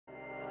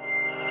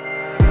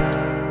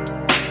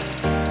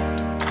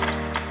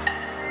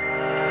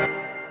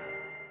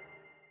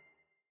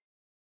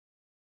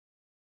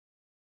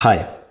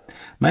Hi,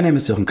 my name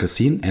is Jochen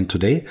Christine, and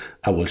today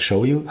I will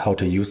show you how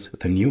to use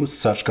the new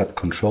SearchGuard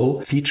control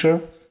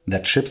feature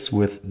that ships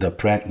with the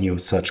brand new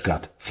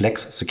SearchGuard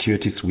Flex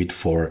security suite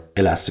for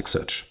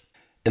Elasticsearch.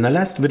 In the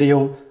last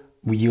video,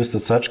 we used the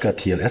SearchGuard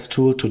TLS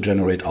tool to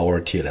generate our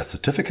TLS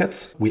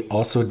certificates. We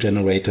also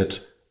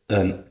generated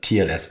a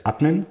TLS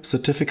admin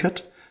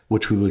certificate,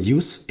 which we will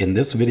use in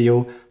this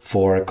video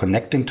for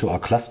connecting to our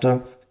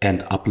cluster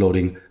and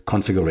uploading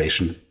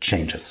configuration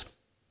changes.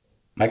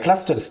 My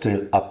cluster is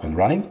still up and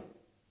running,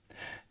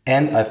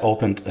 and I've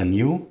opened a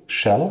new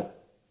shell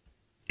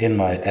in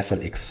my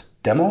FLX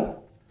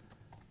demo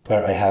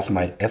where I have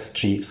my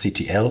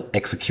sgctl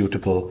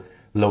executable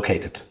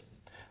located.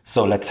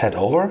 So let's head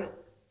over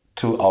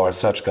to our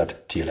SearchGuard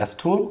TLS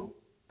tool,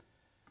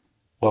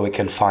 where we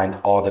can find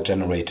all the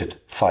generated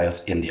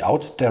files in the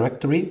out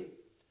directory.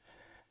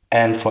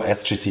 And for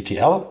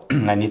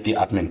sgctl, I need the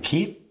admin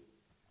key,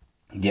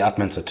 the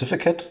admin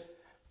certificate,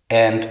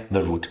 and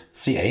the root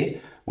CA,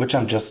 which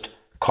I'm just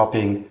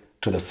copying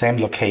to the same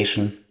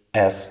location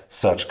as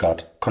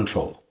SearchGuard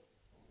control.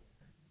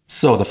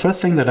 So the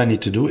first thing that I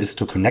need to do is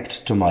to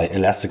connect to my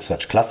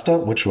Elasticsearch cluster,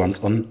 which runs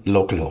on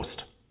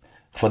localhost.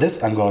 For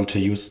this, I'm going to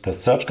use the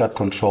SearchGuard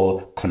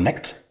control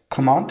connect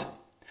command,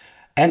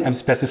 and I'm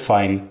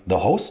specifying the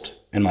host.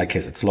 In my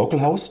case, it's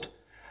localhost.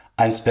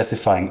 I'm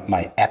specifying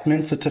my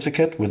admin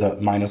certificate with a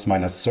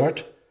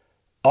 --cert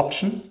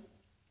option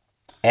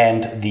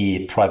and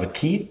the private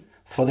key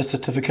for the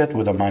certificate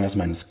with a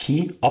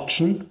 --key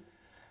option.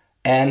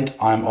 And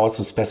I'm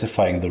also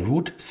specifying the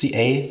root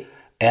CA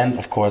and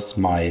of course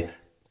my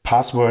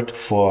password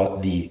for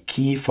the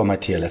key for my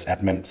TLS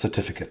admin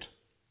certificate.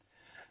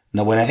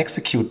 Now when I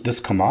execute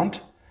this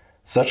command,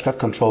 SearchGuard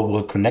control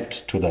will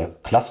connect to the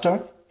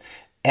cluster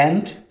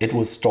and it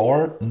will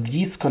store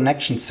these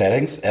connection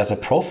settings as a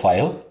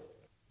profile.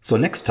 So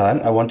next time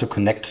I want to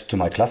connect to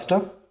my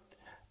cluster,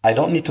 I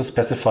don't need to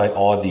specify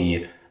all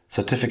the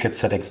certificate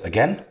settings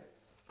again.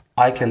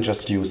 I can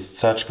just use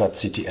SearchGuard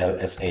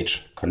sh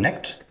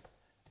connect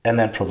and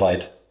then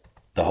provide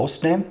the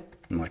host name,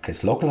 in my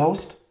case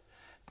localhost.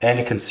 And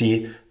you can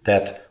see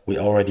that we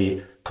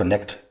already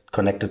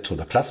connected to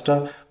the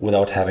cluster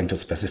without having to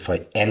specify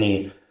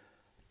any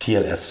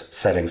TLS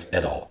settings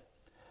at all.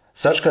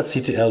 SearchGuard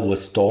CTL will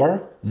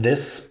store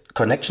this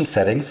connection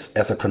settings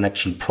as a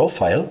connection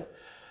profile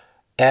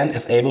and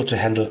is able to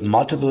handle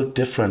multiple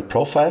different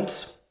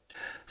profiles.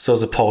 So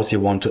suppose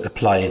you want to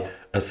apply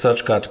a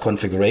SearchGuard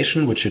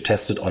configuration, which you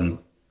tested on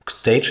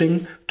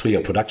staging, to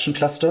your production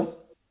cluster.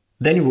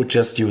 Then you would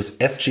just use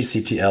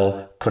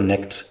sgctl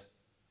connect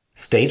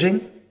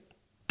staging,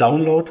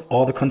 download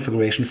all the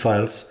configuration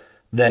files.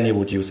 Then you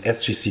would use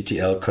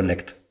sgctl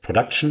connect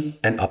production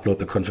and upload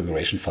the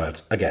configuration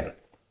files again.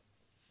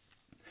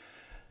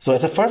 So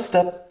as a first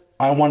step,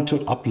 I want to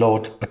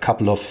upload a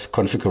couple of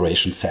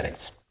configuration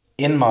settings.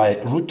 In my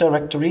root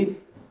directory,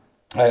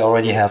 I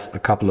already have a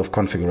couple of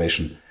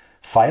configuration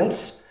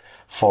files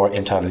for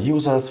internal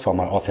users, for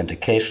my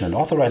authentication and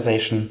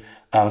authorization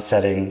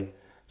setting.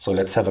 So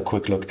let's have a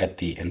quick look at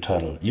the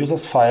internal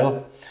users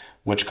file,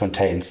 which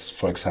contains,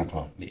 for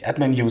example, the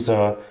admin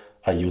user,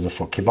 a user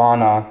for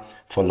Kibana,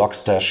 for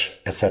Logstash,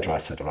 etc.,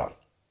 etc.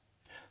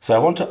 So I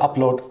want to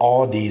upload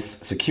all these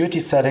security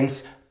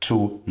settings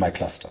to my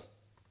cluster.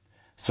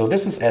 So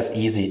this is as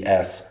easy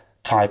as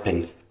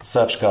typing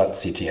SearchGuard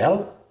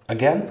CTL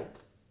again,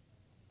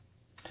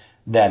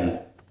 then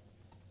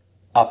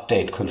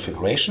update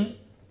configuration,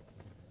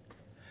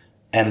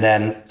 and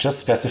then just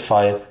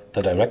specify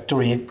the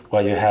directory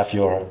where you have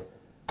your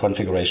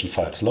configuration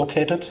files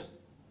located.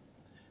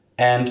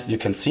 And you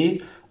can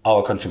see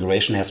our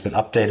configuration has been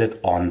updated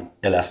on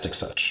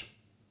Elasticsearch.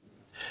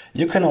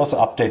 You can also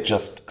update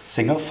just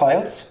single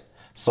files.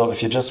 So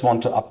if you just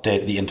want to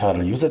update the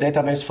internal user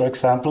database, for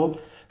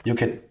example, you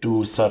could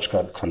do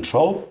SearchGuard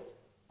control,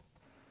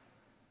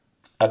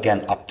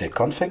 again update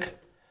config,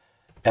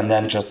 and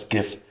then just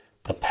give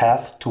a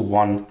path to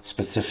one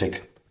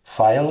specific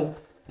file,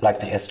 like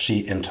the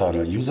sg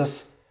internal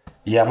users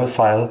YAML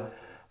file,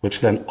 which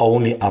then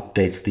only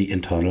updates the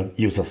internal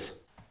users.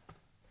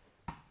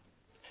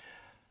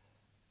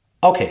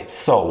 Okay,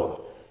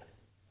 so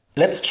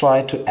let's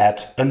try to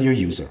add a new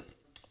user.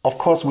 Of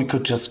course, we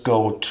could just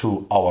go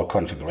to our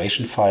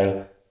configuration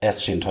file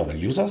sg internal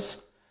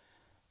users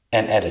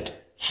and add it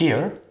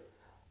here.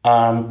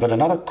 But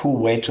another cool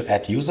way to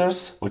add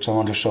users, which I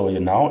want to show you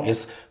now,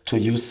 is to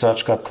use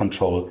SearchGuard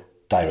control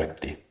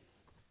directly.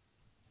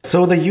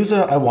 So the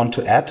user I want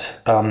to add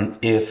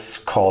is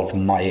called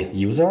my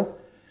user.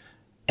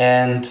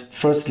 And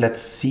first let's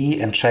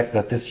see and check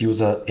that this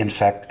user, in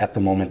fact, at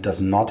the moment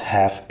does not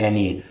have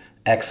any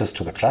access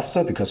to the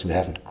cluster because we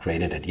haven't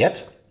created it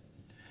yet.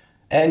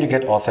 And you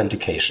get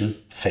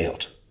authentication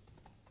failed.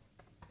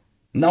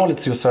 Now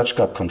let's use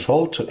SearchGuard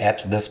control to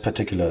add this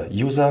particular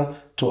user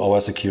to our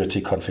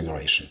security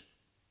configuration.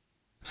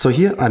 So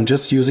here I'm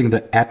just using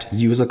the add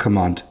user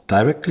command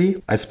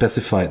directly. I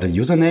specify the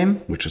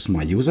username, which is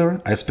my user.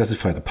 I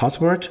specify the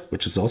password,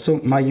 which is also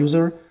my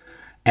user.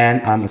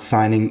 and I'm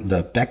assigning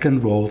the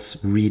backend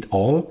roles read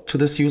all to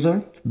this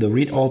user. The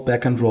read all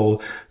backend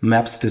role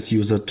maps this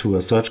user to a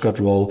SearchGuard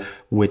role,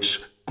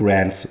 which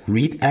grants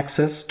read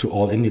access to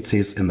all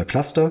indices in the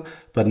cluster,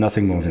 but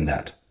nothing more than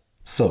that.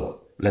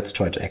 So let's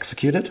try to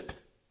execute it.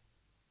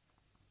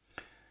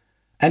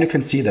 And you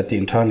can see that the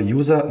internal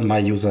user, my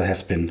user,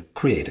 has been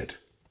created.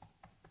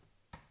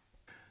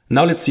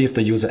 Now let's see if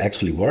the user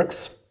actually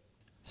works.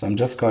 So I'm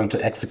just going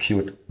to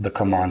execute the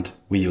command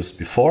we used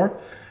before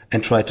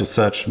and try to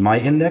search my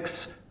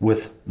index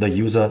with the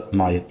user,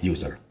 my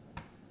user.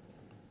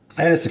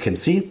 And as you can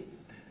see,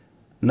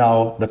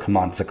 now the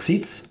command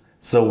succeeds.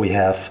 So we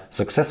have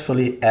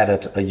successfully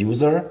added a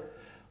user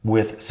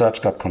with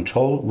SearchGuard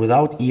control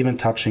without even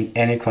touching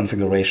any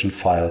configuration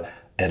file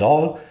at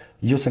all,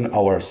 using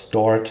our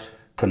stored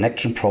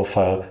connection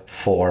profile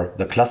for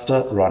the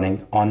cluster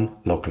running on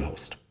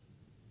localhost.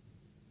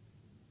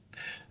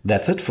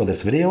 That's it for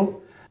this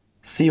video.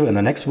 See you in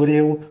the next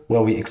video,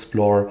 where we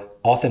explore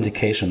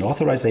authentication and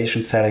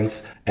authorization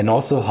settings and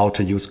also how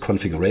to use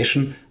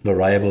configuration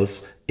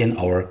variables in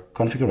our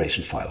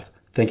configuration file.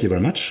 Thank you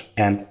very much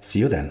and see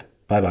you then.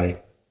 Bye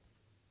bye.